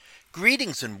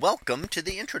Greetings and welcome to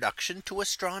the introduction to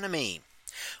astronomy.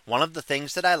 One of the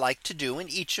things that I like to do in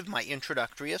each of my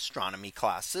introductory astronomy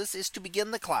classes is to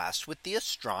begin the class with the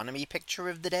astronomy picture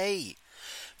of the day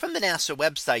from the NASA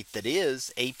website, that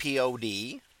is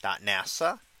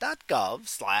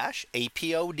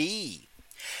apod.nasa.gov/apod.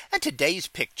 And today's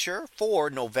picture for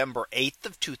November 8th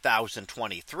of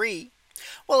 2023.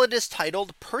 Well, it is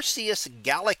titled Perseus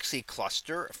Galaxy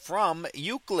Cluster from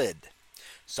Euclid.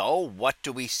 So what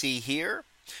do we see here?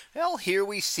 Well, here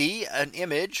we see an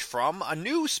image from a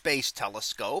new space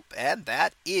telescope, and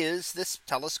that is this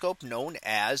telescope known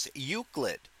as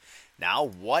Euclid. Now,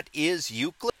 what is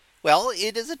Euclid? Well,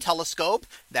 it is a telescope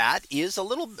that is a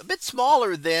little bit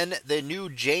smaller than the new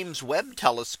James Webb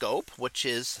telescope, which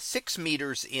is 6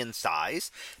 meters in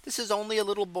size. This is only a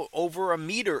little over a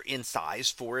meter in size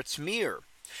for its mirror.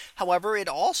 However,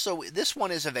 this one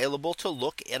is available to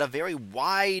look at a very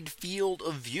wide field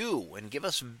of view and give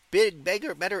us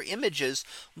better images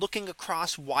looking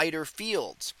across wider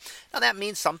fields. Now that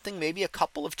means something maybe a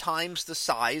couple of times the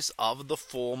size of the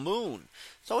full moon.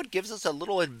 So it gives us a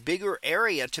little bigger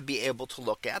area to be able to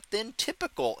look at than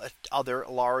typical other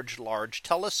large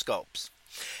telescopes.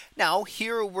 Now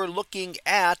here we're looking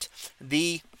at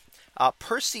the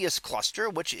Perseus cluster,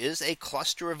 which is a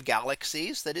cluster of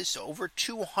galaxies that is over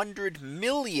 200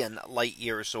 million light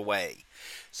years away.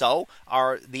 So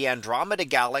the Andromeda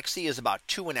galaxy is about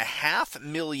 2.5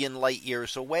 million light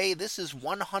years away. This is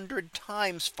 100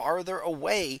 times farther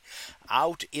away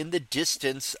out in the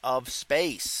distance of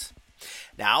space.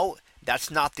 Now,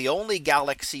 that's not the only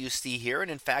galaxy you see here.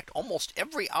 And in fact, almost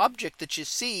every object that you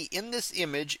see in this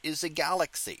image is a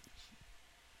galaxy.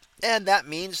 And that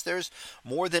means there's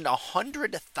more than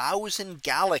 100,000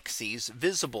 galaxies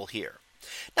visible here.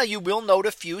 Now you will note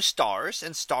a few stars,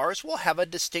 and stars will have a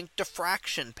distinct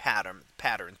diffraction pattern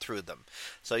through them.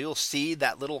 So you'll see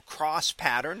that little cross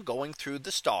pattern going through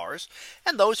the stars.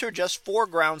 And those are just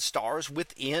foreground stars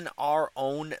within our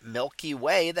own Milky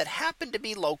Way that happen to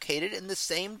be located in the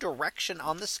same direction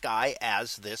on the sky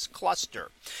as this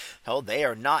cluster. So they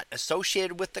are not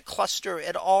associated with the cluster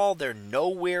at all. They're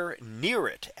nowhere near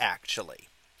it, actually.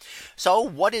 So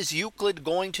what is Euclid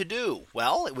going to do?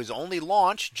 Well, it was only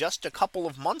launched just a couple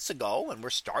of months ago, and we're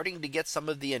starting to get some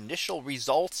of the initial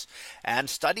results and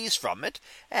studies from it.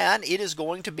 And it is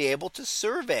going to be able to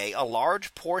survey a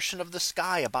large portion of the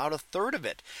sky, about a third of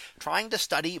it, trying to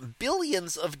study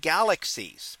billions of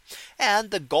galaxies.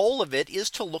 And the goal of it is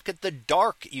to look at the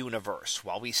dark universe.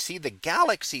 While we see the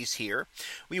galaxies here,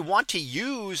 we want to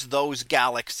use those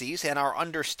galaxies and our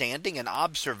understanding and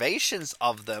observations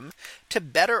of them to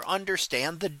better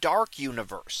understand the dark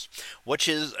universe, which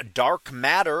is dark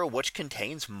matter, which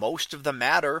contains most of the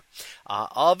matter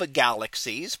of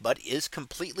galaxies, but is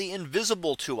completely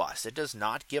invisible to us. It does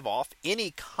not give off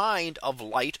any kind of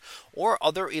light or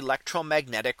other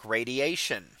electromagnetic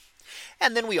radiation.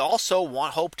 And then we also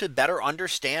hope to better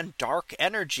understand dark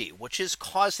energy, which is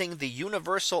causing the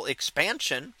universal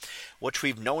expansion, which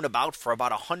we've known about for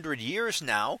about 100 years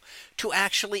now, to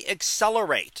actually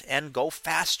accelerate and go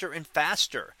faster and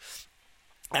faster.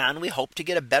 And we hope to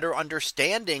get a better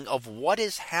understanding of what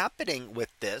is happening with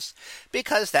this,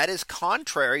 because that is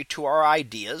contrary to our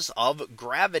ideas of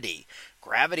gravity.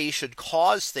 Gravity should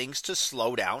cause things to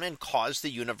slow down and cause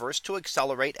the universe to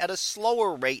accelerate at a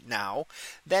slower rate now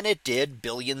than it did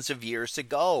billions of years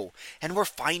ago. And we're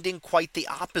finding quite the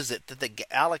opposite, that the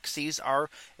galaxies are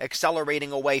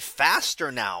accelerating away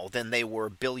faster now than they were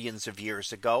billions of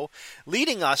years ago,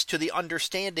 leading us to the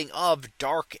understanding of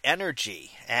dark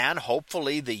energy. And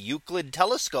hopefully the Euclid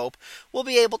telescope will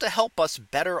be able to help us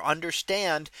better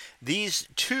understand these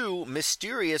two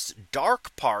mysterious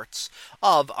dark parts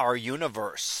of our universe.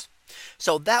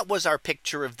 So that was our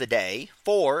picture of the day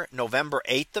for November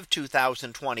 8th of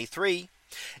 2023.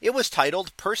 It was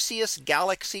titled Perseus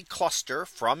Galaxy Cluster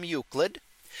from Euclid.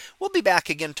 We'll be back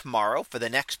again tomorrow for the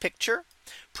next picture,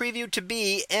 previewed to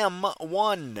be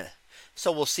M1.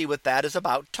 So we'll see what that is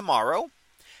about tomorrow.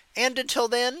 And until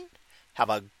then, have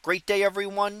a great day,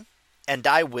 everyone, and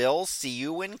I will see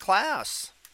you in class.